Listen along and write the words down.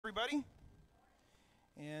everybody.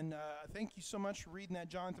 And thank you so much for reading that,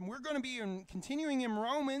 Jonathan. We're going to be continuing in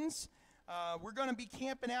Romans. We're going to be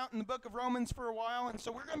camping out in the book of Romans for a while. And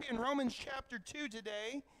so we're going to be in Romans chapter 2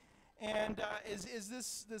 today. And as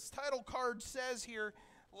this title card says here,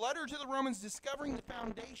 Letter to the Romans, Discovering the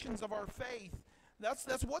Foundations of Our Faith.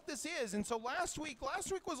 That's what this is. And so last week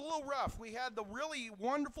was a little rough. We had the really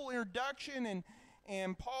wonderful introduction,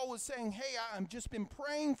 and Paul was saying, hey, I've just been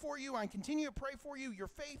praying for you. I continue to pray for you. Your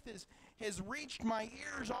faith has reached my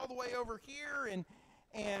ears all the way over here,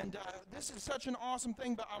 and this is such an awesome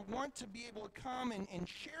thing, but I want to be able to come and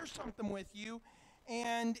share something with you.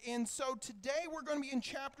 And so today we're going to be in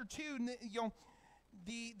chapter 2. You know,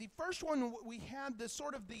 the first one, we had the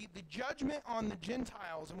sort of the judgment on the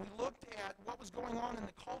Gentiles, and we looked at what was going on in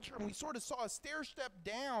the culture, and we sort of saw a stair step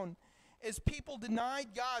down as people denied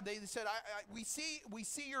God. They said, we see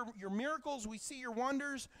your miracles, we see your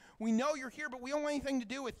wonders, we know you're here, but we don't want anything to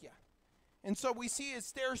do with you. And so we see a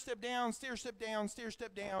stair step down, stair step down, stair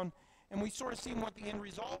step down, and we sort of seen what the end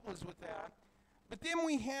result was with that. But then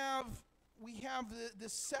we have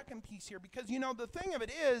this second piece here, because you know the thing of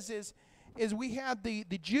it is we had the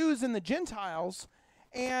Jews and the Gentiles,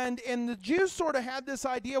 and the Jews sort of had this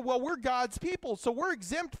idea, well, we're God's people, so we're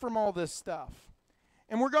exempt from all this stuff.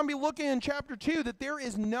 And we're going to be looking in chapter 2 that there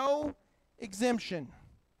is no exemption.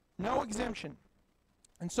 No exemption.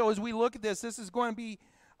 And so as we look at this is going to be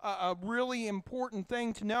a really important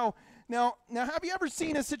thing to know. Now, have you ever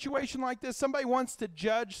seen a situation like this? Somebody wants to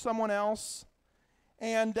judge someone else.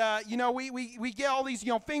 And, we get all these,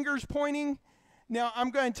 fingers pointing. Now, I'm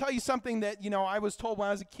going to tell you something that, I was told when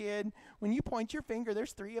I was a kid. When you point your finger,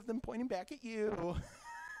 there's 3 of them pointing back at you.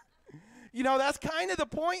 That's kind of the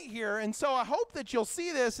point here. And so I hope that you'll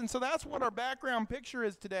see this. And so that's what our background picture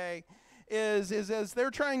is today, is as they're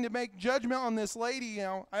trying to make judgment on this lady,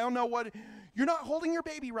 I don't know what, you're not holding your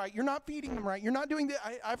baby right. You're not feeding them right. You're not doing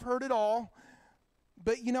that. I've heard it all.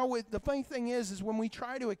 But, the funny thing is when we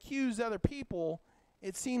try to accuse other people,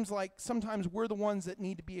 it seems like sometimes we're the ones that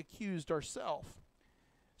need to be accused ourselves.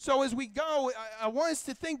 So as we go, I want us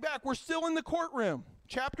to think back. We're still in the courtroom.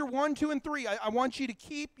 Chapter 1, 2, and 3. I want you to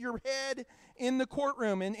keep your head in the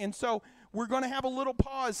courtroom. And so we're going to have a little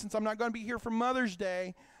pause since I'm not going to be here for Mother's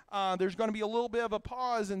Day. There's going to be a little bit of a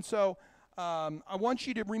pause. And so I want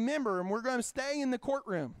you to remember, and we're going to stay in the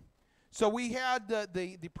courtroom. So we had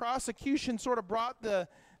the prosecution sort of brought the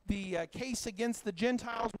case against the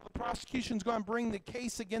Gentiles. The prosecution's going to bring the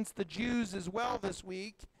case against the Jews as well this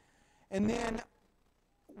week. And then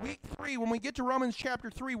week 3, when we get to Romans chapter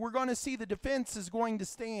 3, we're going to see the defense is going to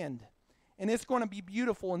stand. And it's going to be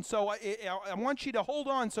beautiful. And so I want you to hold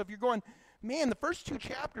on. So if you're going, man, the first 2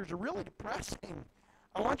 chapters are really depressing,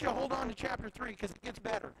 I want you to hold on to chapter 3 because it gets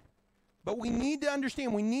better. But we need to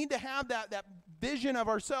understand, we need to have that vision of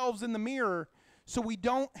ourselves in the mirror so we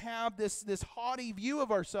don't have this haughty view of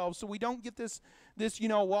ourselves, so we don't get this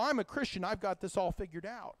well, I'm a Christian, I've got this all figured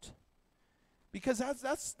out. Because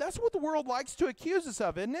that's what the world likes to accuse us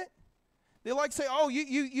of, isn't it? They like to say, oh,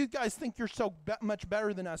 you guys think you're so much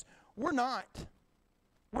better than us. We're not.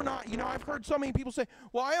 We're not. I've heard so many people say,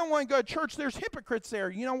 well, I don't want to go to church. There's hypocrites there.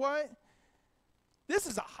 You know what? This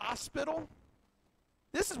is a hospital.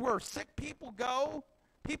 This is where sick people go.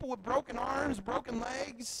 People with broken arms, broken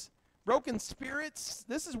legs, broken spirits.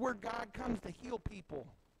 This is where God comes to heal people.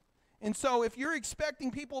 And so if you're expecting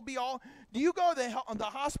people to be do you go to the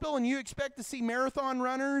hospital and you expect to see marathon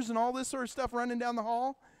runners and all this sort of stuff running down the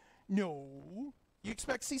hall? No. You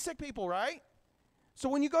expect to see sick people, right? So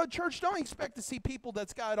when you go to church, don't expect to see people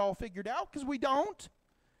that's got it all figured out, because we don't.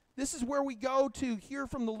 This is where we go to hear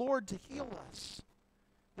from the Lord to heal us,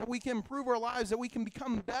 that we can improve our lives, that we can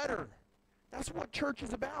become better. That's what church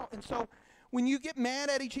is about. And so when you get mad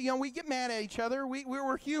at each other, we get mad at each other.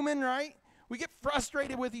 We're human, right? We get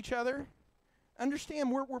frustrated with each other.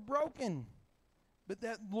 Understand, we're broken. But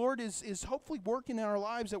that Lord is hopefully working in our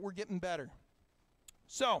lives, that we're getting better.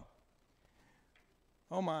 So,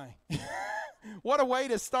 oh my. What a way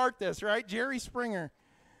to start this, right? Jerry Springer.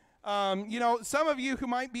 Some of you who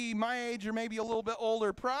might be my age or maybe a little bit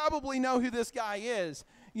older probably know who this guy is.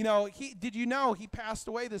 Did you know he passed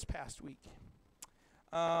away this past week?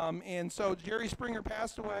 And so Jerry Springer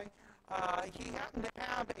passed away. He happened to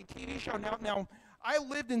have a TV show. Now, I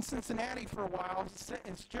lived in Cincinnati for a while.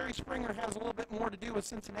 Jerry Springer has a little bit more to do with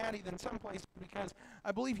Cincinnati than some places, because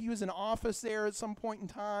I believe he was in office there at some point in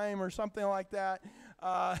time or something like that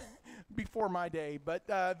before my day. But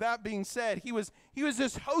that being said, he was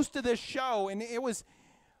this host of this show, and it was,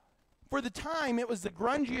 for the time, it was the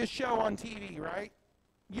grungiest show on TV, right?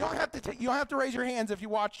 You don't have to raise your hands if you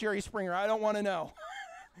watch Jerry Springer. I don't want to know.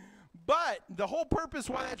 But the whole purpose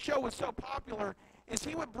why that show was so popular is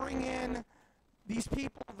he would bring in these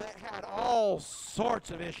people that had all sorts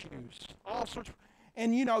of issues, all sorts of,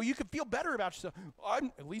 and you could feel better about yourself.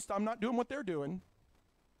 At least I'm not doing what they're doing.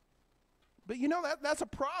 But that's a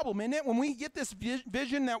problem, isn't it? When we get this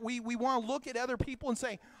vision that we want to look at other people and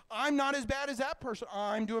say, I'm not as bad as that person,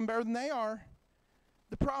 I'm doing better than they are.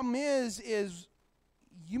 The problem is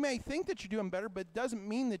you may think that you're doing better, but it doesn't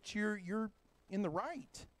mean that you're in the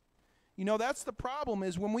right. That's the problem,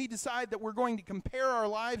 is when we decide that we're going to compare our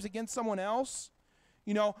lives against someone else.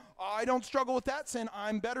 I don't struggle with that sin,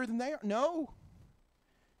 I'm better than they are. No.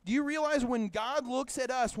 Do you realize when God looks at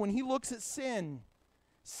us, when he looks at sin,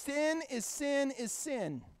 sin is sin is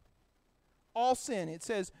sin. All sin. It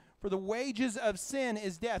says, for the wages of sin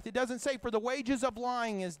is death. It doesn't say for the wages of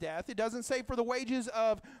lying is death. It doesn't say for the wages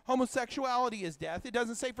of homosexuality is death. It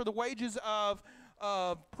doesn't say for the wages of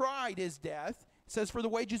pride is death. It says for the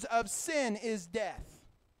wages of sin is death.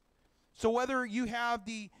 So whether you have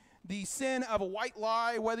the sin of a white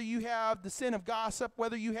lie, whether you have the sin of gossip,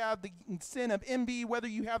 whether you have the sin of envy, whether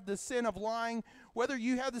you have the sin of lying, whether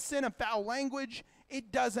you have the sin of foul language,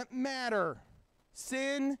 it doesn't matter.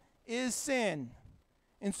 Sin is sin.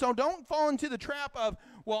 And so don't fall into the trap of,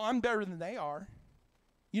 well, I'm better than they are.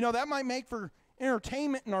 That might make for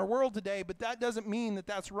entertainment in our world today, but that doesn't mean that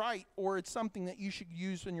that's right or it's something that you should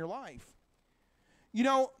use in your life.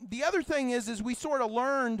 The other thing is we sort of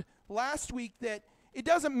learned last week that it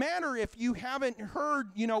doesn't matter if you haven't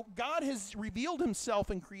heard, God has revealed himself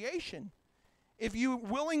in creation. If you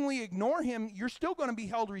willingly ignore him, you're still going to be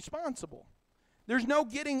held responsible. There's no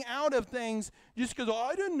getting out of things just because,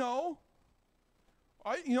 I didn't know.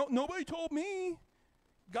 Nobody told me.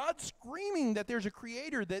 God's screaming that there's a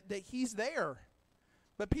creator, that he's there.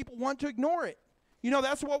 But people want to ignore it.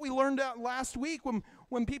 That's what we learned out last week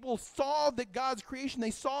when people saw that God's creation,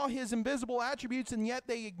 they saw his invisible attributes, and yet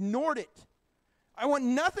they ignored it. I want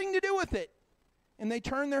nothing to do with it. And they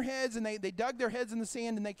turned their heads and they dug their heads in the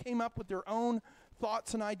sand and they came up with their own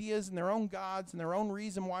thoughts and ideas and their own gods and their own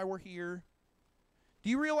reason why we're here. Do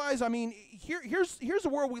you realize, here's the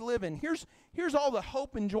world we live in. Here's all the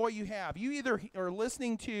hope and joy you have. You either are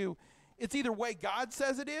listening to, it's either way God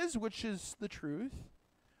says it is, which is the truth,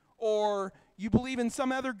 or you believe in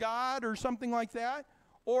some other God or something like that,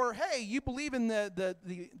 or hey, you believe in the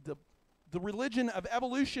religion of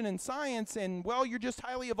evolution and science, and well, you're just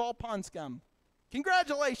highly evolved pond scum.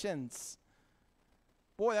 Congratulations.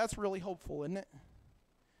 Boy, that's really hopeful, isn't it?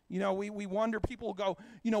 We wonder, people go,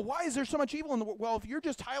 why is there so much evil in the world? Well, if you're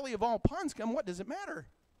just highly evolved pond scum, what does it matter?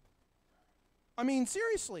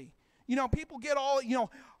 Seriously. People get all,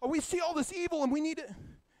 we see all this evil and we need to,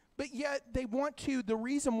 but yet they want to, the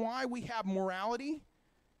reason why we have morality,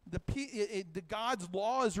 the God's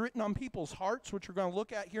law is written on people's hearts, which we're going to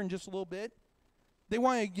look at here in just a little bit. They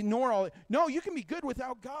want to ignore all it. No, you can be good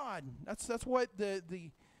without God. That's what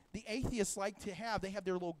the atheists like to have. They have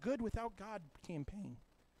their little good without God campaign.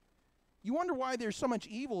 You wonder why there's so much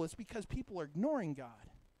evil. It's because people are ignoring God.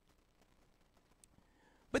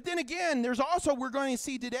 But then again, there's also, we're going to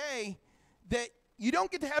see today, that you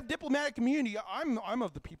don't get to have diplomatic immunity. I'm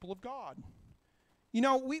of the people of God.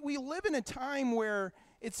 We live in a time where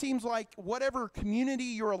it seems like whatever community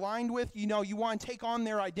you're aligned with, you want to take on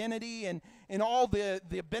their identity and all the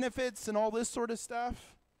benefits and all this sort of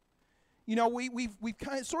stuff. We've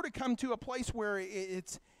kind of sort of come to a place where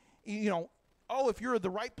it's, if you're the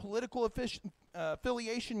right political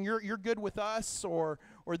affiliation, you're good with us, or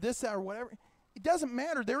this or whatever. It doesn't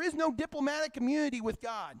matter. There is no diplomatic immunity with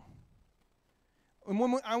God. And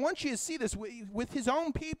I want you to see this with his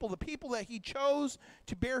own people, the people that he chose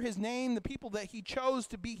to bear his name, the people that he chose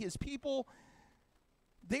to be his people,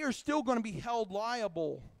 they are still going to be held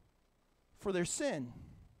liable for their sin.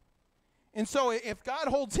 And so if God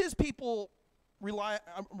holds his people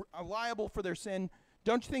liable for their sin,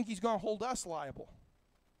 don't you think he's going to hold us liable?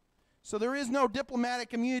 So there is no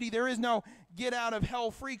diplomatic immunity. There is no get out of hell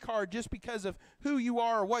free card just because of who you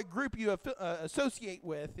are or what group you associate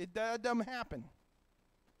with. It doesn't happen.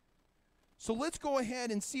 So let's go ahead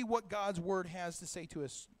and see what God's word has to say to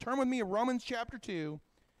us. Turn with me to Romans chapter 2,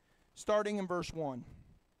 starting in verse 1.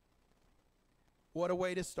 What a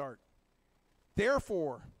way to start.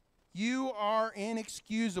 Therefore, you are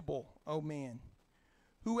inexcusable, O man,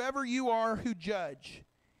 whoever you are who judge.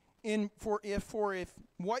 For if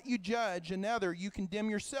what you judge another, you condemn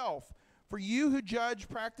yourself. For you who judge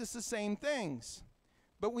practice the same things.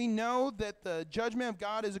 But we know that the judgment of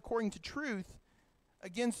God is according to truth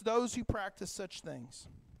against those who practice such things.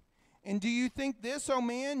 And do you think this, O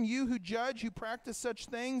man, you who judge, who practice such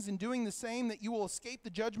things, and doing the same, that you will escape the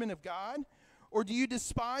judgment of God? Or do you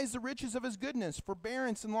despise the riches of his goodness,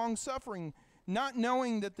 forbearance, and long-suffering, not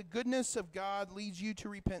knowing that the goodness of God leads you to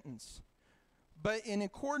repentance? But in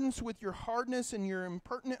accordance with your hardness and your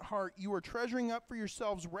impertinent heart, you are treasuring up for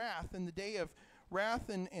yourselves wrath in the day of wrath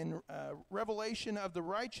and revelation of the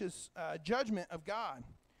righteous judgment of God,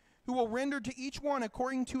 who will render to each one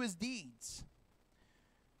according to his deeds.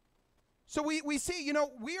 So we see,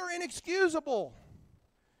 we are inexcusable.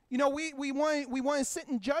 We want to sit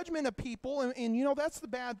in judgment of people, and that's the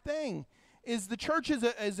bad thing, is the church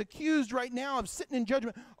is accused right now of sitting in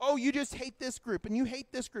judgment. Oh, you just hate this group, and you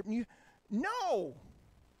hate this group, and no.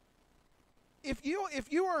 If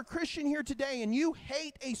you are a Christian here today and you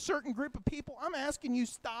hate a certain group of people, I'm asking you,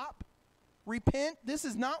 stop, repent. This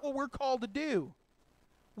is not what we're called to do.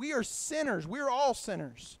 We are sinners. We're all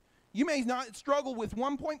sinners. You may not struggle with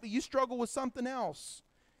one point, but you struggle with something else.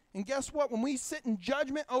 And guess what? When we sit in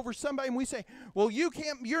judgment over somebody and we say, well,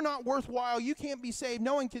 you're not worthwhile, you can't be saved,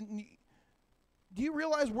 no one can. Do you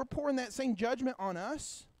realize we're pouring that same judgment on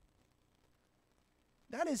us?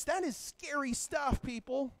 That is scary stuff,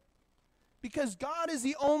 people. Because God is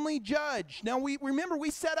the only judge. Now, we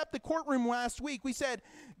set up the courtroom last week. We said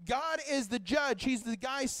God is the judge. He's the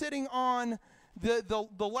guy sitting on the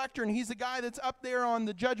lectern. He's the guy that's up there on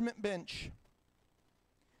the judgment bench.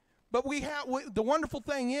 But the wonderful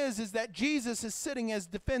thing is that Jesus is sitting as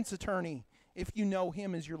defense attorney if you know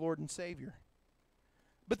him as your Lord and Savior.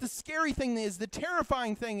 But the scary thing is, the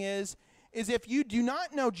terrifying thing is if you do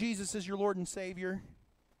not know Jesus as your Lord and Savior,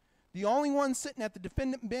 the only one sitting at the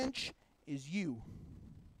defendant bench is you.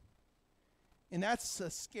 And that's a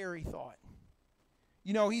scary thought.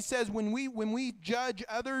 He says when we judge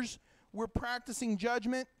others, we're practicing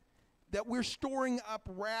judgment, that we're storing up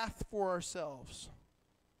wrath for ourselves.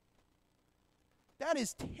 That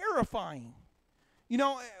is terrifying.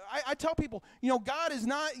 I tell people, God is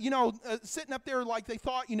not, sitting up there like they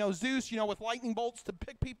thought, Zeus, with lightning bolts to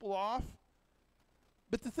pick people off.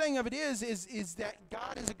 But the thing of it is that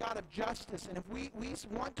God is a God of justice. And if we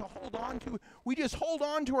want to we just hold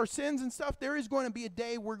on to our sins and stuff, there is going to be a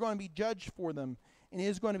day we're going to be judged for them. And it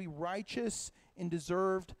is going to be righteous and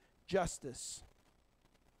deserved justice.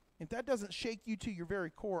 If that doesn't shake you to your very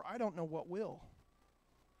core, I don't know what will.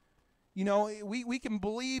 We can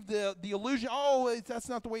believe the illusion, that's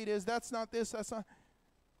not the way it is, that's not this, that's not.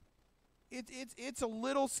 It's a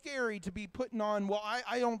little scary to be putting on,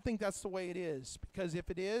 I don't think that's the way it is. Because if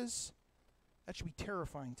it is, that should be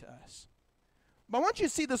terrifying to us. But I want you to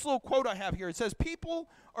see this little quote I have here. It says, people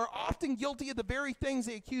are often guilty of the very things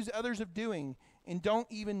they accuse others of doing and don't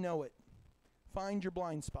even know it. Find your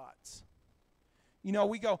blind spots.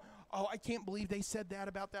 We go, I can't believe they said that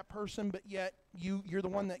about that person, but yet you're the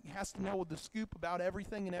one that has to know the scoop about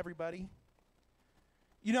everything and everybody.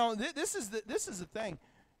 This is the thing.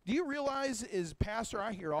 Do you realize, as pastor,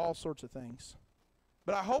 I hear all sorts of things.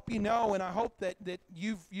 But I hope and I hope that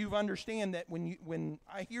you've understand that when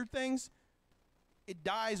I hear things, it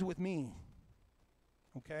dies with me.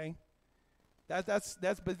 Okay? That's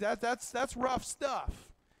rough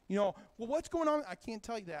stuff. What's going on? I can't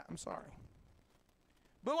tell you that. I'm sorry.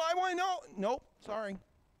 But I want to know. Nope, sorry.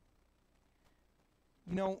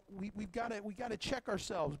 We've got to check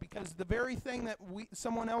ourselves, because the very thing that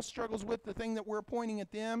someone else struggles with, the thing that we're pointing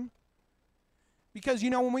at them, because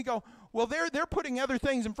when we go, they're putting other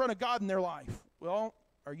things in front of God in their life. Well,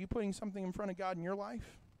 are you putting something in front of God in your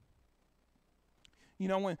life?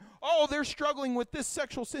 When they're struggling with this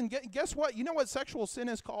sexual sin. Guess what? You know what sexual sin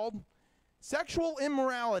is called? Sexual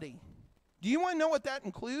immorality. Do you want to know what that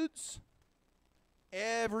includes?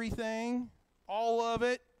 Everything, all of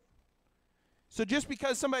it. So just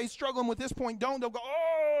because somebody's struggling with this point, don't go,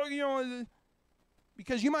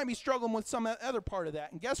 because you might be struggling with some other part of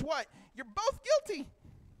that. And guess what? You're both guilty.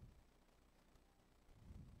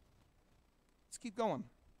 Let's keep going.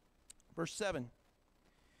 Verse 7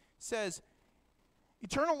 says,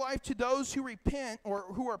 eternal life to those who repent or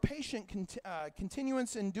who are patient,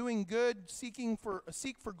 continuance in doing good, seek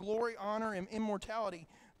for glory, honor, and immortality.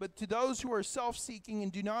 But to those who are self-seeking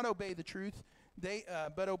and do not obey the truth,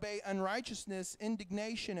 but obey unrighteousness,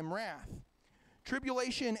 indignation, and wrath.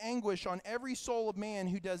 Tribulation and anguish on every soul of man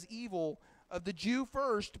who does evil, of the Jew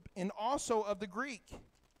first, and also of the Greek.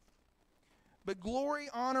 But glory,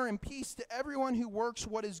 honor, and peace to everyone who works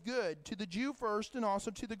what is good, to the Jew first, and also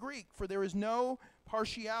to the Greek, for there is no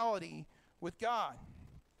partiality with God.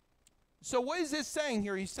 So what is this saying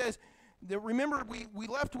here? He says, remember, we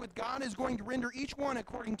left with God is going to render each one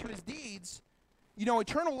according to his deeds.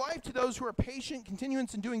 Eternal life to those who are patient,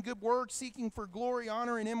 continuance in doing good work, seeking for glory,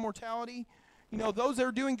 honor, and immortality. Those that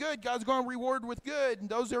are doing good, God's going to reward with good. And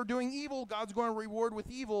those that are doing evil, God's going to reward with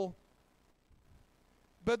evil.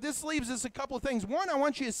 But this leaves us a couple of things. One, I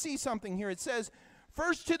want you to see something here. It says,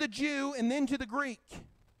 first to the Jew and then to the Greek.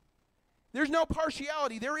 There's no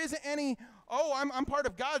partiality. There isn't any, oh, I'm part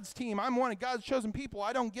of God's team. I'm one of God's chosen people.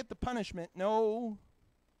 I don't get the punishment. No.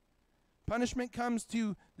 Punishment comes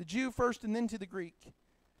to the Jew first and then to the Greek.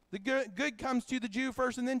 The good comes to the Jew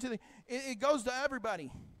first and then to the, it goes to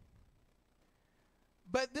everybody.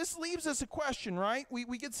 But this leaves us a question, right?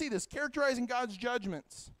 We can see this, characterizing God's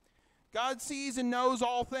judgments. God sees and knows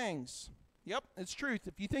all things. Yep, it's truth.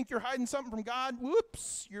 If you think you're hiding something from God,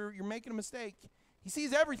 whoops, you're making a mistake. He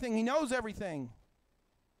sees everything. He knows everything.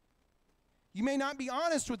 You may not be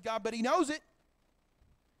honest with God, but he knows it.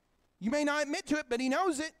 You may not admit to it, but he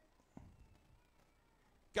knows it.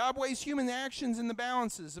 God weighs human actions in the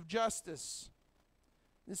balances of justice.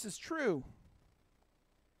 This is true.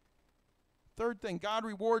 Third thing, God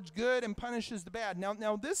rewards good and punishes the bad.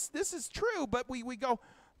 Now this is true, but we go,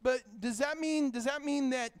 but does that mean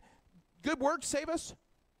that good works save us?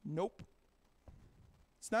 Nope.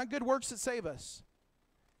 It's not good works that save us.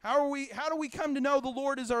 How do we come to know the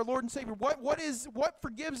Lord as our Lord and Savior? What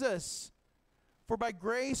forgives us? For by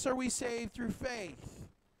grace are we saved through faith.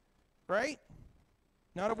 Right?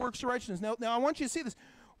 Not of works of righteousness. Now I want you to see this.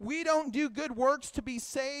 We don't do good works to be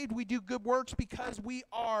saved. We do good works because we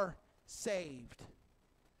are saved.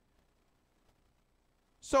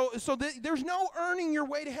 So there's no earning your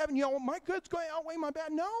way to heaven. You know, my good's going to outweigh my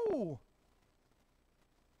bad. No.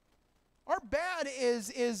 Our bad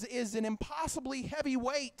is an impossibly heavy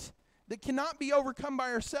weight that cannot be overcome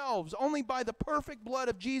by ourselves. Only by the perfect blood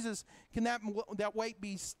of Jesus can that weight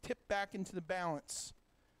be tipped back into the balance.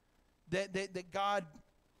 That God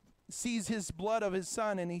sees his blood of his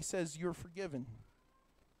Son and he says, you're forgiven.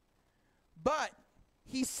 But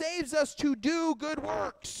he saves us to do good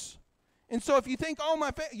works. And so if you think, oh,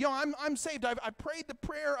 I'm saved, I've prayed the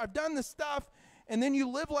prayer, I've done the stuff, and then you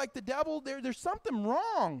live like the devil, there's something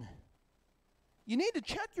wrong. You need to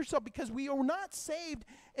check yourself, because we are not saved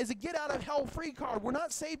as a get-out-of-hell-free card. We're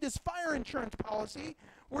not saved as fire insurance policy.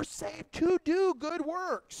 We're saved to do good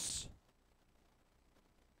works.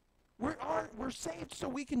 We're saved so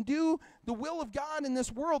we can do the will of God in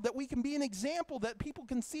this world, that we can be an example, that people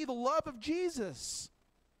can see the love of Jesus.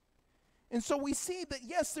 And so we see that,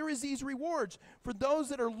 yes, there is these rewards for those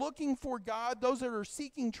that are looking for God, those that are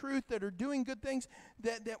seeking truth, that are doing good things,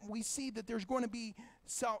 that we see that there's going to be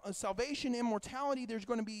salvation, immortality, there's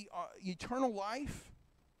going to be eternal life.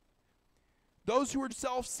 Those who are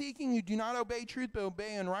self-seeking, who do not obey truth, but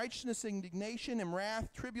obey unrighteousness, indignation, and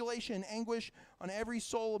wrath, tribulation, and anguish on every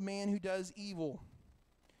soul of man who does evil.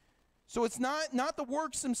 So it's not the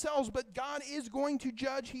works themselves, but God is going to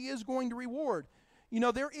judge. He is going to reward. You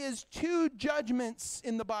know, there is two judgments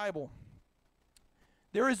in the Bible.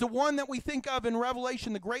 There is the one that we think of in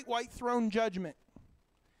Revelation, the great white throne judgment,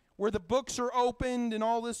 where the books are opened and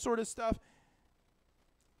all this sort of stuff.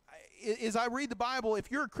 As I read the Bible, if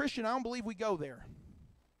you're a Christian, I don't believe we go there.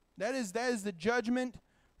 That is the judgment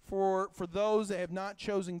for those that have not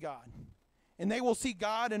chosen God. And they will see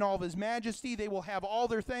God in all of his majesty. They will have all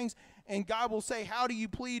their things. And God will say, how do you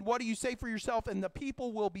plead? What do you say for yourself? And the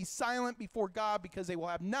people will be silent before God, because they will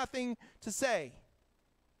have nothing to say.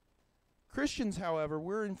 Christians, however,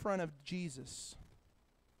 we're in front of Jesus.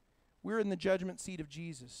 We're in the judgment seat of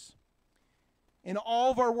Jesus. In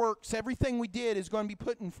all of our works, everything we did is going to be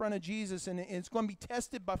put in front of Jesus, and it's going to be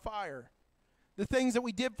tested by fire. The things that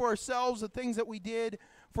we did for ourselves, the things that we did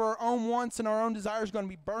for our own wants and our own desires, are going to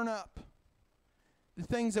be burned up. The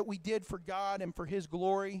things that we did for God and for his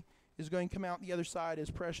glory is going to come out the other side as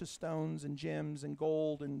precious stones and gems and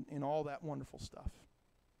gold and all that wonderful stuff.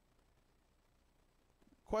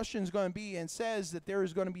 Question is going to be, and says that there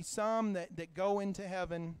is going to be some that go into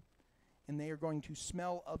heaven, and they are going to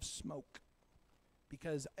smell of smoke,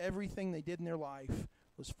 because everything they did in their life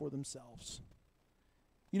was for themselves.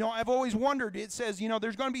 You know, I've always wondered, it says,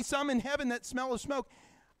 there's going to be some in heaven that smell of smoke.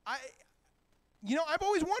 I've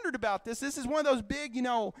always wondered about this. This is one of those big, we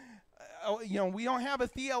don't have a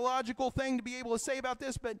theological thing to be able to say about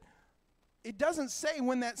this, but it doesn't say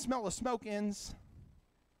when that smell of smoke ends.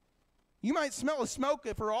 You might smell a smoke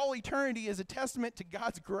for all eternity as a testament to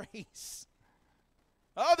God's grace.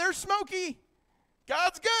 Oh, there's Smokey.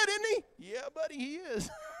 God's good, isn't he? Yeah, buddy, he is.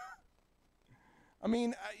 I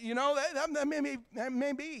mean, that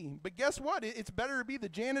may be. But guess what? It's better to be the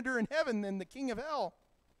janitor in heaven than the king of hell.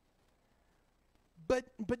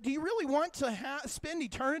 But do you really want to spend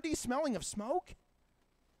eternity smelling of smoke?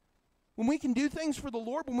 When we can do things for the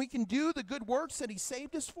Lord, when we can do the good works that he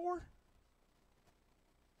saved us for?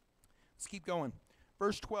 Let's keep going.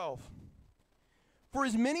 Verse 12. For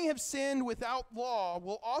as many have sinned without law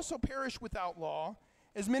will also perish without law,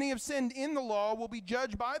 as many have sinned in the law will be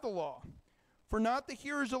judged by the law. For not the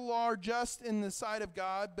hearers of the law are just in the sight of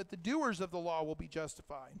God, but the doers of the law will be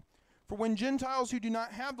justified. For when Gentiles who do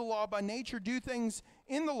not have the law by nature do things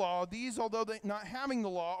in the law, these, although they not having the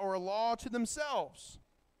law, are a law to themselves,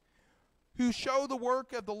 who show the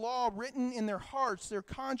work of the law written in their hearts, their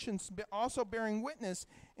conscience also bearing witness,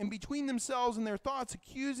 and between themselves and their thoughts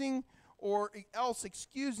accusing or else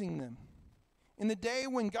excusing them. In the day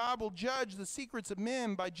when God will judge the secrets of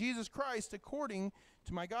men by Jesus Christ according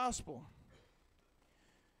to my gospel.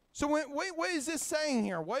 So what is this saying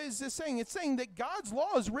here? What is this saying? It's saying that God's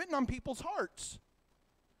law is written on people's hearts.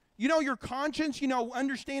 You know, your conscience, you know,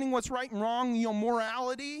 understanding what's right and wrong, you know,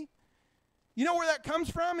 morality. You know where that comes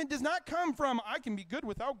from? It does not come from, I can be good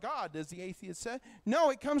without God, as the atheist said. No,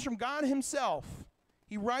 it comes from God himself.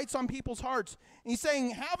 He writes on people's hearts. And he's saying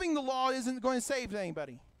having the law isn't going to save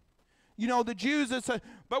anybody. You know, the Jews that said,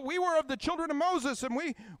 but we were of the children of Moses, and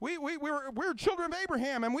we were children of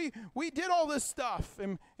Abraham, and we did all this stuff,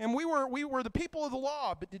 and we were the people of the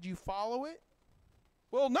law. But did you follow it?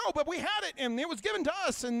 Well, no, but we had it, and it was given to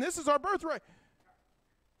us, and this is our birthright.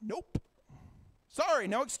 Nope. Sorry,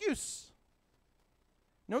 no excuse.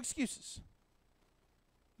 No excuses.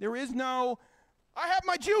 There is no, I have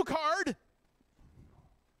my Jew card.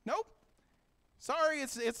 Nope. Sorry,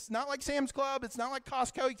 it's not like Sam's Club. It's not like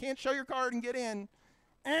Costco. You can't show your card and get in.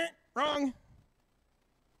 Wrong.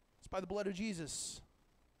 It's by the blood of Jesus.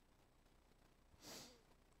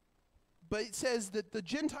 But it says that the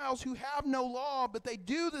Gentiles who have no law, but they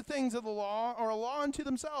do the things of the law, are a law unto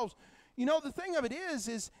themselves. You know, the thing of it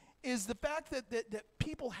is the fact that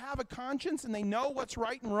people have a conscience and they know what's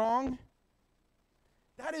right and wrong.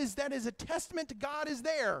 That is a testament to God is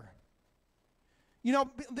there. You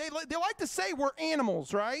know, they like to say we're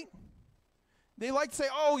animals, right? They like to say,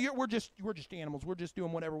 oh, we're just animals. We're just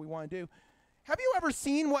doing whatever we want to do. Have you ever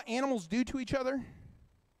seen what animals do to each other?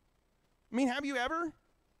 I mean, have you ever?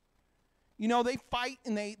 You know, they fight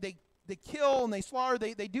and they kill and they slaughter.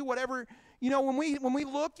 They do whatever. You know, when we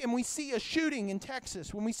look and we see a shooting in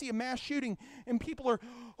Texas, when we see a mass shooting and people are,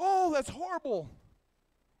 oh, that's horrible.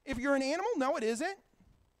 If you're an animal, no, it isn't.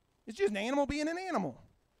 It's just an animal being an animal.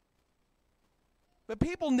 But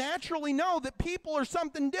people naturally know that people are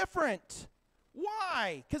something different.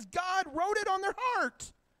 Why? Because God wrote it on their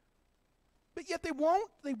heart. But yet they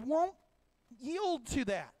won't yield to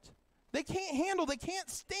that. They can't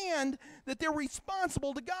stand that they're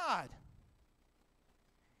responsible to God.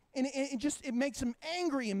 And it makes them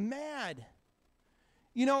angry and mad.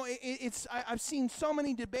 You know, I've seen so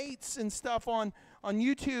many debates and stuff on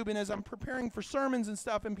YouTube, and as I'm preparing for sermons and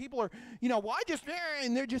stuff, and people are, you know, why just,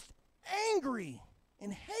 and they're just angry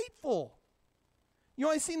and hateful. You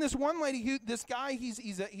know, I've seen this one lady, this guy,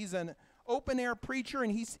 he's an open-air preacher,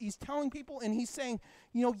 and he's telling people, and he's saying,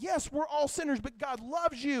 you know, yes, we're all sinners, but God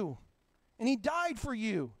loves you, and he died for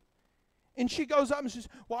you. And she goes up and says,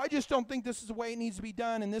 well, I just don't think this is the way it needs to be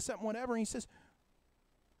done, and this, that, and whatever. And he says,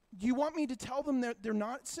 do you want me to tell them that they're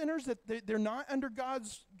not sinners, that they're not under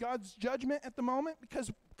God's judgment at the moment?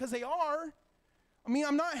 Because they are. I mean,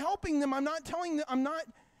 I'm not helping them. I'm not telling them. I'm not.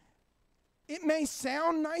 It may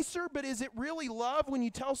sound nicer, but is it really love when you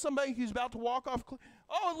tell somebody who's about to walk off,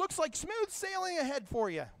 oh, it looks like smooth sailing ahead for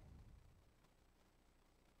you?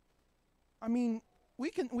 I mean, we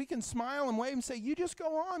can smile and wave and say, you just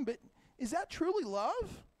go on, but is that truly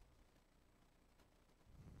love?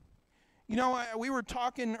 You know, we were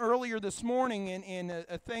talking earlier this morning, and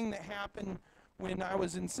a thing that happened when I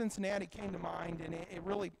was in Cincinnati came to mind, and it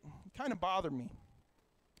really kind of bothered me.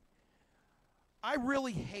 I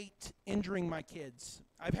really hate injuring my kids.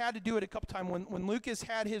 I've had to do it a couple times. When Lucas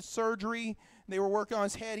had his surgery, they were working on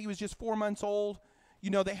his head. He was just 4 months old.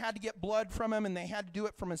 You know, they had to get blood from him, and they had to do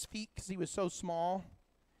it from his feet because he was so small.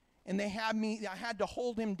 And I had to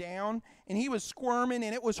hold him down, and he was squirming,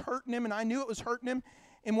 and it was hurting him, and I knew it was hurting him.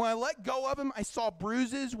 And when I let go of him, I saw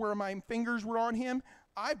bruises where my fingers were on him.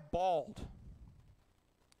 I bawled.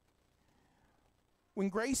 When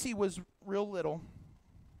Gracie was real little,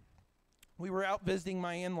 we were out visiting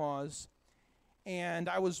my in-laws, and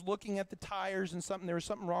I was looking at the tires and there was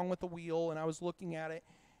something wrong with the wheel, and I was looking at it.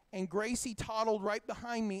 And Gracie toddled right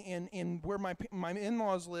behind me, and where my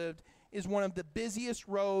in-laws lived is one of the busiest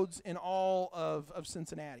roads in all of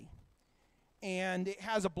Cincinnati. And it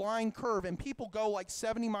has a blind curve, and people go like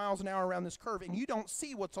 70 miles an hour around this curve, and you don't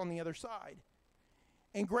see what's on the other side.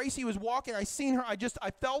 And Gracie was walking. I seen her.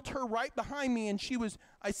 I felt her right behind me, and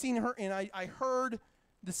I seen her, and I heard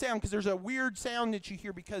the sound, because there's a weird sound that you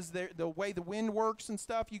hear because the way the wind works and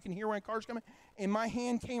stuff, you can hear when a car's coming. And my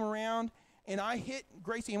hand came around, and I hit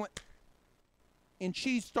Gracie and went, and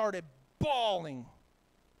she started bawling.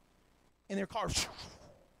 in their car.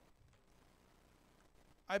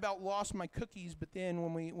 I about lost my cookies, but then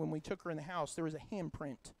when we took her in the house, there was a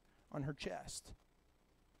handprint on her chest.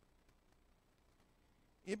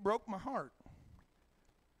 It broke my heart.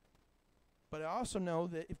 But I also know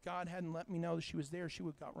that if God hadn't let me know that she was there, she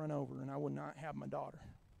would have got run over, and I would not have my daughter.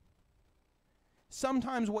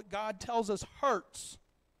 Sometimes what God tells us hurts.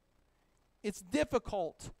 It's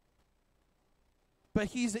difficult. But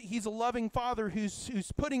he's a loving Father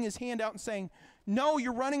who's putting his hand out and saying, no,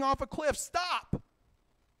 you're running off a cliff. Stop.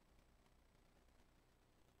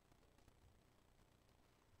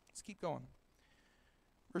 Let's keep going.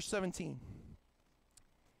 Verse 17.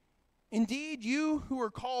 Indeed, you who are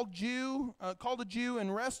called a Jew,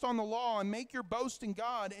 and rest on the law, and make your boast in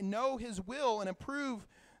God, and know his will, and approve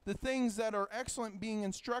the things that are excellent, being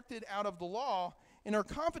instructed out of the law, and are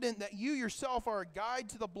confident that you yourself are a guide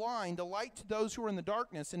to the blind, a light to those who are in the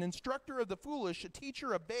darkness, an instructor of the foolish, a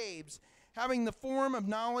teacher of babes, having the form of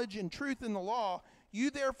knowledge and truth in the law.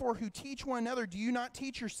 You therefore who teach one another, do you not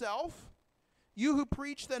teach yourself? You who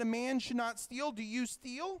preach that a man should not steal, do you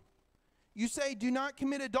steal? You say, do not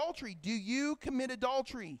commit adultery. Do you commit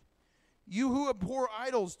adultery? You who abhor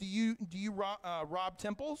idols, do you rob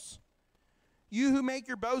temples? You who make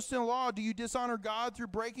your boast in the law, do you dishonor God through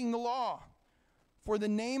breaking the law? For the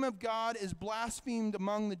name of God is blasphemed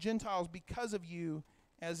among the Gentiles because of you,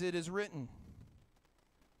 as it is written.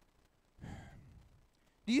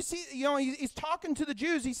 Do you see, he's talking to the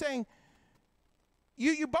Jews. He's saying,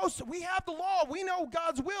 you boast, we have the law. We know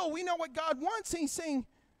God's will. We know what God wants. And he's saying,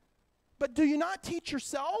 but do you not teach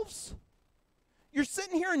yourselves? You're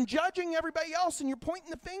sitting here and judging everybody else, and you're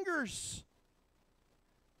pointing the fingers.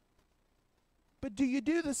 But do you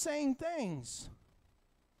do the same things?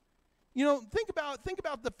 Think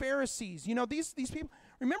about the Pharisees. These people.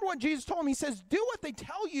 Remember what Jesus told them? He says, do what they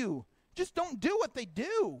tell you. Just don't do what they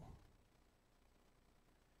do.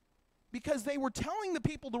 Because they were telling the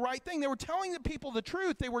people the right thing. They were telling the people the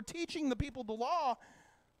truth. They were teaching the people the law.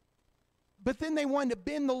 But then they wanted to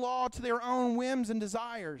bend the law to their own whims and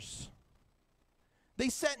desires. They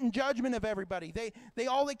sat in judgment of everybody. They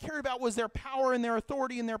all they cared about was their power and their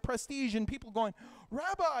authority and their prestige, and people going,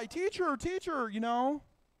 Rabbi, teacher.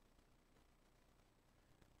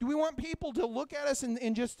 Do we want people to look at us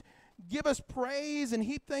and just give us praise and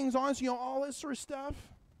heap things on us, all this sort of stuff?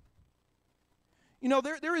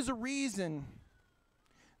 There is a reason.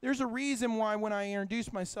 There's a reason why when I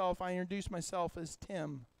introduce myself as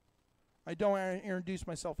Tim. I don't introduce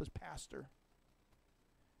myself as pastor.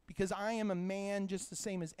 Because I am a man just the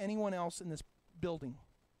same as anyone else in this building.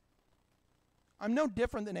 I'm no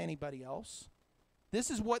different than anybody else.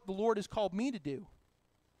 This is what the Lord has called me to do.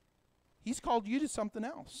 He's called you to something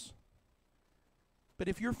else. But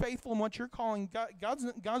if you're faithful in what you're calling, God's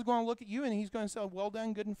going to look at you and he's going to say, well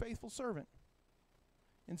done, good and faithful servant.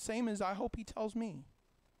 And same as I hope he tells me.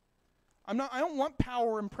 I don't want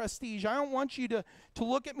power and prestige. I don't want you to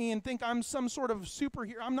look at me and think I'm some sort of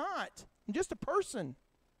superhero. I'm not. I'm just a person.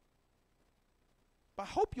 But I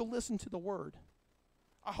hope you'll listen to the word.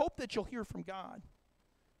 I hope that you'll hear from God.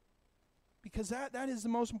 Because that is the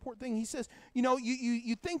most important thing. He says,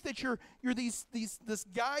 you think that you're this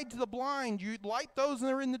guide to the blind. You light those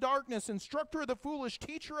that are in the darkness, instructor of the foolish,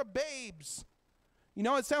 teacher of babes.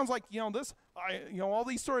 It sounds like, all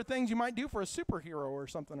these sort of things you might do for a superhero or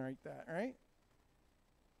something like that, right?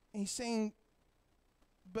 And he's saying,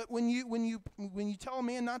 but when you tell a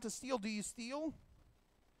man not to steal, do you steal?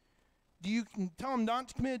 Do you tell him not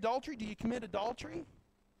to commit adultery? Do you commit adultery? And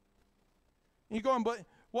you're going,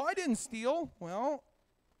 well, I didn't steal. Well,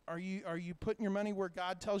 are you putting your money where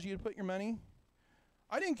God tells you to put your money?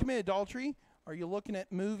 I didn't commit adultery. Are you looking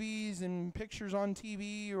at movies and pictures on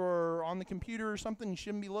TV or on the computer or something you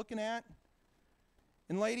shouldn't be looking at?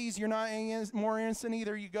 And ladies, you're not more innocent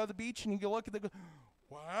either. You go to the beach and you go look at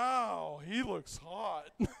wow, he looks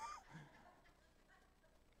hot.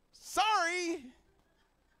 Sorry.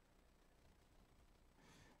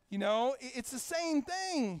 It's the same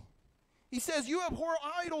thing. He says, you abhor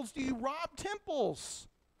idols. Do you rob temples?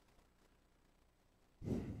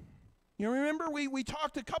 Remember we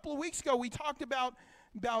talked a couple of weeks ago, we talked about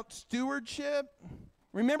stewardship.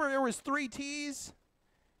 Remember there was 3 T's?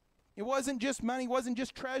 It wasn't just money, it wasn't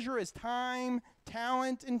just treasure, it's time,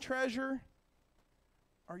 talent, and treasure.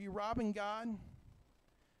 Are you robbing God?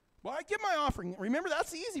 Well, I give my offering. Remember,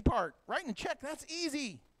 that's the easy part. Writing a check, that's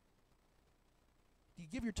easy. Do you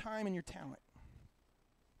give your time and your talent?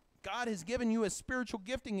 God has given you a spiritual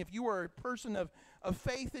gifting if you are a person of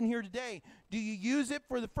faith in here today. Do you use it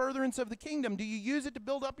for the furtherance of the kingdom? Do you use it to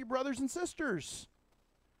build up your brothers and sisters?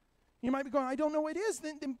 You might be going, I don't know what it is.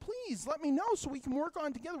 Then please let me know so we can work on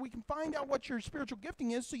it together. We can find out what your spiritual gifting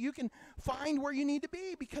is so you can find where you need to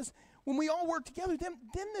be. Because when we all work together, then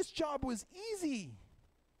this job was easy.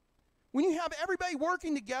 When you have everybody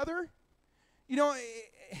working together,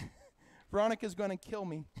 Veronica's going to kill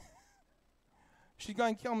me. She's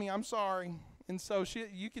going to kill me. I'm sorry. And so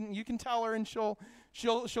you can tell her, and she'll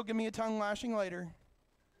give me a tongue lashing later.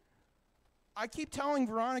 I keep telling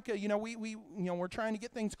Veronica, we're trying to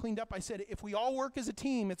get things cleaned up. I said, if we all work as a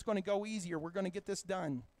team, it's going to go easier. We're going to get this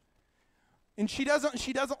done. And she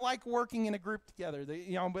doesn't like working in a group together.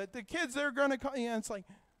 But the kids, they're going to come. It's like,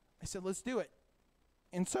 I said, let's do it.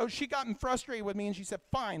 And so she got frustrated with me, and she said,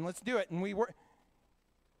 fine, let's do it. And we work,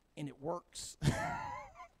 and it works.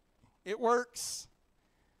 It works.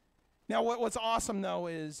 Now, what's awesome though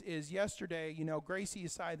is yesterday, Gracie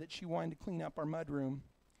decided that she wanted to clean up our mudroom.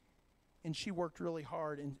 And she worked really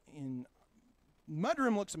hard, and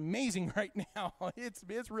mudroom looks amazing right now.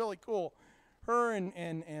 It's really cool. Her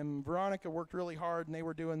and Veronica worked really hard, and they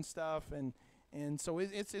were doing stuff, and so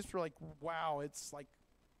it's like, wow, it's like,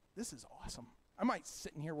 this is awesome. I might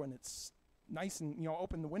sit in here when it's nice and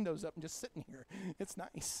open the windows up and just sit in here. It's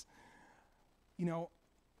nice,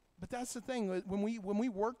 But that's the thing, when we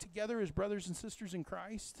work together as brothers and sisters in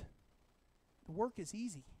Christ, the work is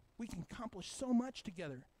easy. We can accomplish so much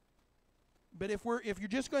together. But if you're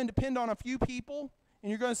just going to depend on a few people and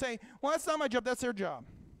you're going to say, well, that's not my job, that's their job.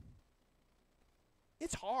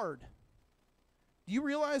 It's hard. Do you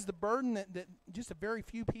realize the burden that just a very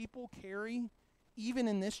few people carry, even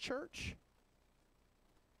in this church?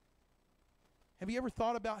 Have you ever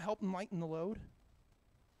thought about helping lighten the load?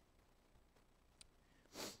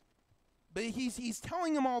 But he's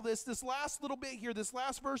telling them all this last little bit here, this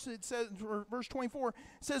last verse, it says, verse 24,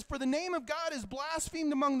 says, for the name of God is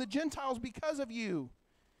blasphemed among the Gentiles because of you,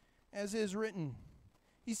 as is written.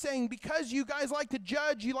 He's saying, because you guys like to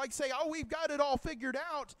judge, you like to say, oh, we've got it all figured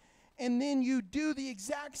out, and then you do the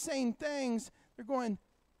exact same things, they're going,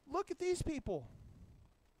 look at these people.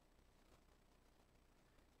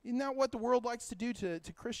 Isn't that what the world likes to do to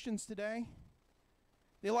Christians today?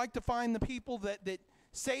 They like to find the people that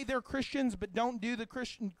say they're Christians but don't do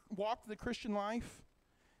walk the Christian life.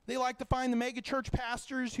 They like to find the mega church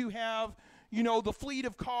pastors who have, the fleet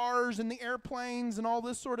of cars and the airplanes and all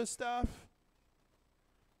this sort of stuff.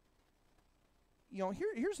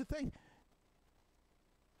 Here's the thing.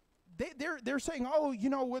 They're saying, oh,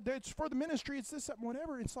 it's for the ministry, it's this, that,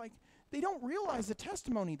 whatever. It's like they don't realize the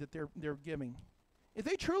testimony that they're giving. If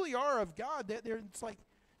they truly are of God, it's like,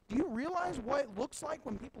 do you realize what it looks like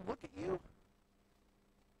when people look at you?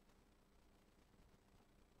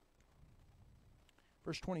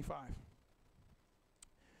 Verse 25.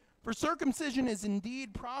 For circumcision is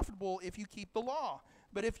indeed profitable if you keep the law.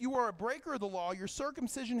 But if you are a breaker of the law, your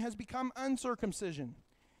circumcision has become uncircumcision.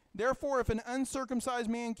 Therefore, if an uncircumcised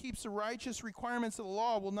man keeps the righteous requirements of the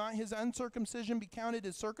law, will not his uncircumcision be counted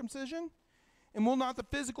as circumcision? And will not the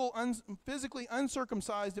physically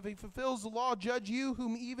uncircumcised, if he fulfills the law, judge you,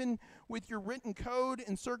 whom even with your written code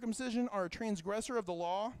and circumcision are a transgressor of the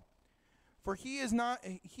law? For he is not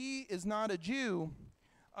a Jew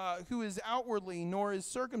who is outwardly, nor is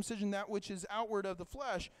circumcision that which is outward of the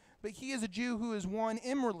flesh, but he is a Jew who is one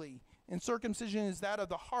inwardly, and circumcision is that of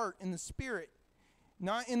the heart and the spirit,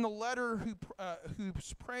 not in the letter,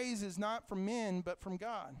 whose praise is not from men, but from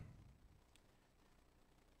God.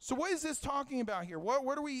 So what is this talking about here?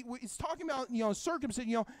 It's talking about,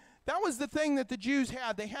 circumcision. That was the thing that the Jews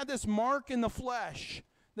had. They had this mark in the flesh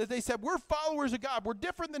that they said, we're followers of God. We're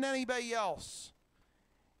different than anybody else.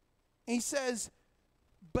 And he says,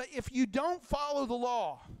 but if you don't follow the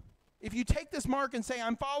law, if you take this mark and say,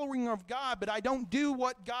 I'm following of God, but I don't do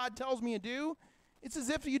what God tells me to do, it's as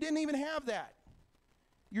if you didn't even have that.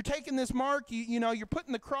 You're taking this mark, you're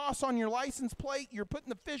putting the cross on your license plate, you're putting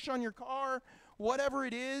the fish on your car, whatever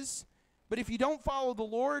it is. But if you don't follow the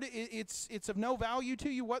Lord, it's of no value to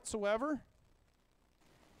you whatsoever.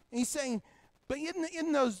 And he's saying, but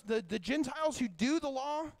in those the Gentiles who do the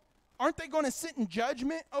law, aren't they going to sit in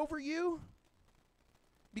judgment over you?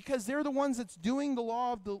 Because they're the ones that's doing the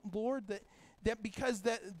law of the Lord, that because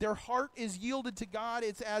their heart is yielded to God,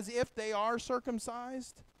 it's as if they are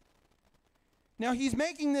circumcised. Now he's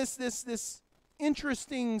making this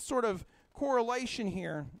interesting sort of correlation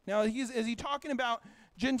here. Now is he talking about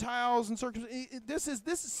Gentiles and circumcision? This is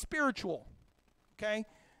spiritual. Okay?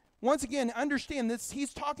 Once again, understand this,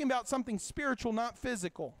 he's talking about something spiritual, not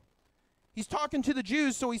physical. He's talking to the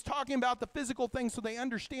Jews, so he's talking about the physical things so they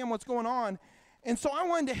understand what's going on. And so I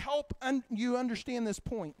wanted to help you understand this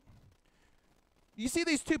point. You see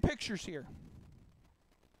these two pictures here.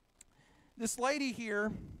 This lady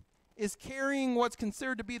here is carrying what's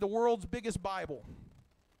considered to be the world's biggest Bible.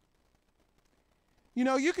 You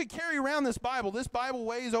know, you could carry around this Bible. This Bible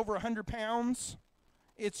weighs over 100 pounds.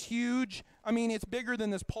 It's huge. I mean, it's bigger than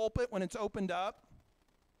this pulpit when it's opened up.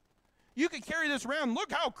 You could carry this around.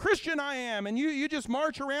 Look how Christian I am. And you just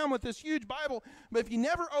march around with this huge Bible. But if you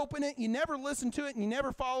never open it, you never listen to it, and you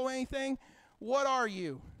never follow anything, what are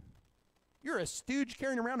you? You're a stooge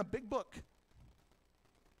carrying around a big book.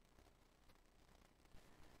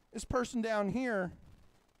 This person down here,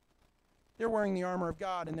 they're wearing the armor of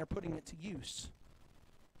God, and they're putting it to use.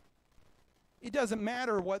 It doesn't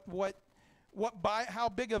matter how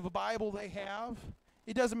big of a Bible they have.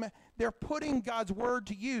 It doesn't matter. They're putting God's word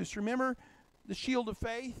to use. Remember the shield of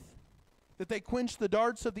faith, that they quench the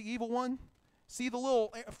darts of the evil one? See the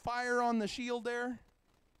little fire on the shield there?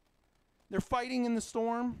 They're fighting in the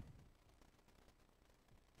storm.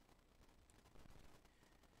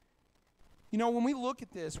 You know, when we look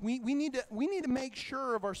at this, we need to make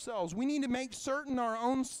sure of ourselves. We need to make certain our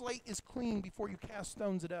own slate is clean before you cast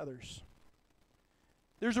stones at others.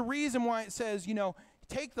 There's a reason why it says, you know,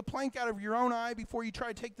 take the plank out of your own eye before you try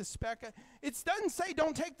to take the speck out. It doesn't say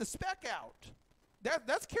don't take the speck out.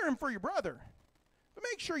 That's caring for your brother. But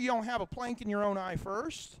make sure you don't have a plank in your own eye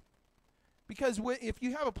first. Because if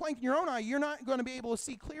you have a plank in your own eye, you're not going to be able to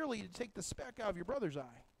see clearly to take the speck out of your brother's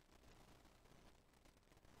eye.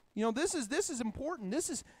 You know, this is important. This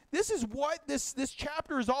is what this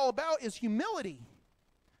chapter is all about, is humility.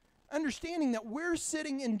 Understanding that we're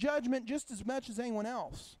sitting in judgment just as much as anyone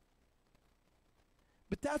else.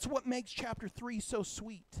 But that's what makes chapter 3 so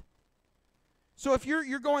sweet. So if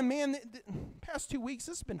you're going, man, the past 2 weeks,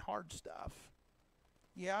 this has been hard stuff.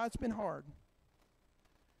 Yeah, it's been hard.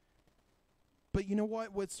 But you know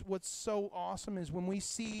what? What's so awesome is when we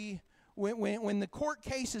see, when the court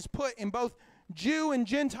case is put and both Jew and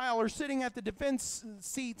Gentile are sitting at the defense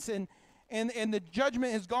seats and the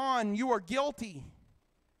judgment is gone, you are guilty.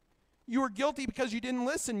 You are guilty because you didn't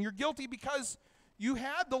listen. You're guilty because you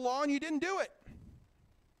had the law and you didn't do it.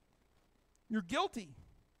 You're guilty.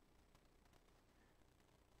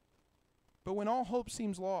 But when all hope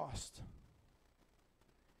seems lost,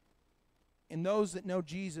 and those that know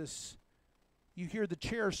Jesus, you hear the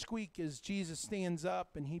chair squeak as Jesus stands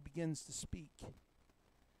up and he begins to speak.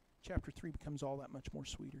 Chapter 3 becomes all that much more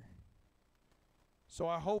sweeter. So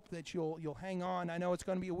I hope that you'll hang on. I know it's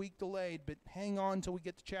going to be a week delayed, but hang on until we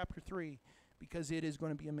get to chapter 3 because it is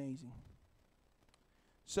going to be amazing.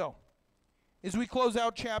 So, as we close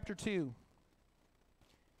out chapter 2,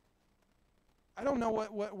 I don't know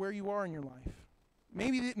where you are in your life.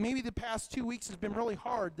 Maybe the past 2 weeks has been really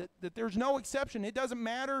hard, that there's no exception. It doesn't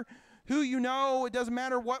matter who you know. It doesn't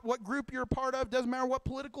matter what group you're a part of. It doesn't matter what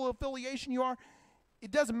political affiliation you are.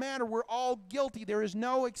 It doesn't matter. We're all guilty. There is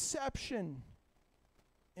no exception.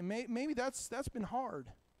 And maybe that's been hard.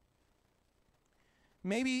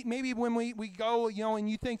 Maybe when we go, you know, and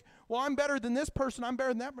you think, well, I'm better than this person, I'm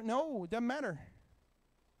better than that. No, it doesn't matter.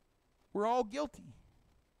 We're all guilty.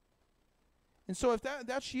 And so if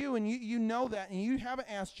that's you and you know that and you haven't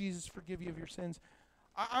asked Jesus to forgive you of your sins,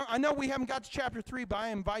 I know we haven't got to chapter 3, but I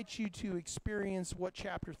invite you to experience what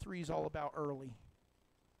chapter 3 is all about early.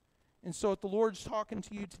 And so if the Lord's talking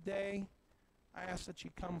to you today, I ask that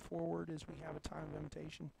you come forward as we have a time of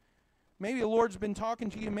invitation. Maybe the Lord's been talking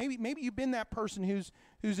to you. Maybe you've been that person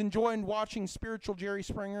who's enjoying watching spiritual Jerry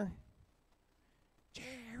Springer.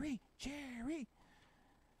 Jerry.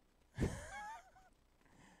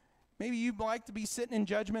 Maybe you'd like to be sitting in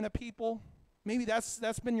judgment of people. Maybe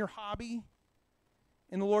that's been your hobby.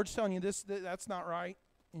 And the Lord's telling you that's not right.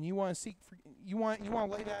 And you want to you want to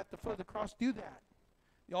lay that at the foot of the cross. Do that.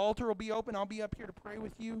 The altar will be open. I'll be up here to pray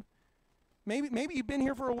with you. Maybe you've been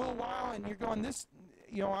here for a little while and you're going, this,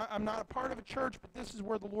 you know, I'm not a part of a church, but this is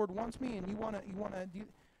where the Lord wants me, and you want to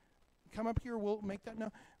come up here. We'll make that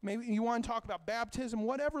known. Maybe you want to talk about baptism,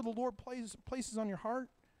 whatever the Lord places on your heart.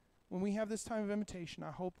 When we have this time of invitation,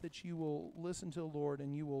 I hope that you will listen to the Lord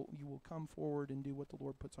and you will come forward and do what the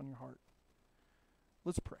Lord puts on your heart.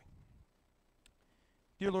 Let's pray.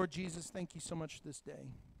 Dear Lord Jesus, thank you so much for this day.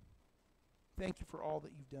 Thank you for all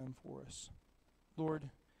that you've done for us. Lord,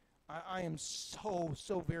 I am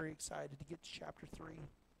so very excited to get to chapter 3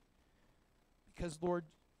 because, Lord,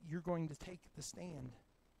 you're going to take the stand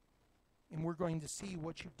and we're going to see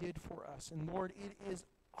what you did for us. And, Lord, it is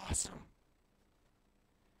awesome.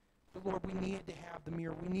 But, Lord, we needed to have the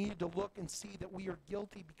mirror. We needed to look and see that we are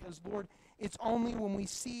guilty because, Lord, it's only when we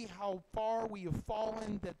see how far we have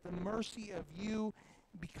fallen that the mercy of you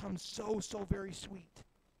becomes so very sweet.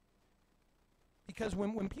 Because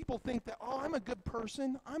when people think that, oh, I'm a good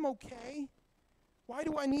person, I'm okay. Why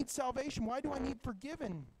do I need salvation? Why do I need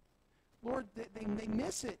forgiven? Lord, they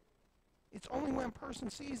miss it. It's only when a person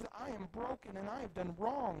sees that I am broken and I have done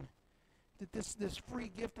wrong that this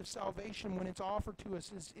free gift of salvation, when it's offered to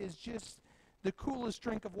us, is just the coolest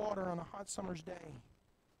drink of water on a hot summer's day.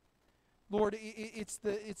 Lord, it's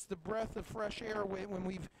the breath of fresh air when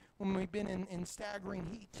we've been in staggering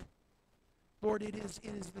heat. Lord, it is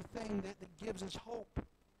the thing that gives us hope.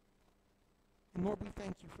 And Lord, we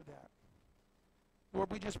thank you for that. Lord,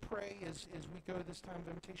 we just pray as we go to this time of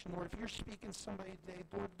invitation, Lord, if you're speaking to somebody today,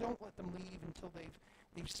 Lord, don't let them leave until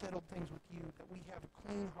they've settled things with you, that we have a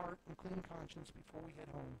clean heart and clean conscience before we head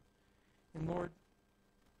home. And Lord,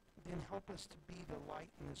 then help us to be the light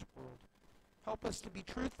in this world. Help us to be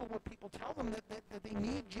truthful with people. Tell them that they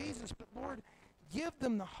need Jesus, but Lord, give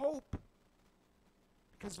them the hope.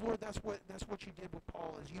 Because Lord, that's what you did with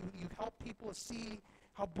Paul, is you helped people to see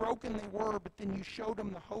how broken they were, but then you showed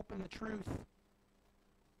them the hope and the truth.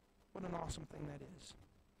 What an awesome thing that is.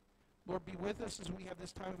 Lord, be with us as we have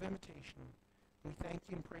this time of invitation. We thank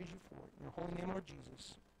you and praise you for it. In your holy name, Lord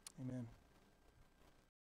Jesus. Amen.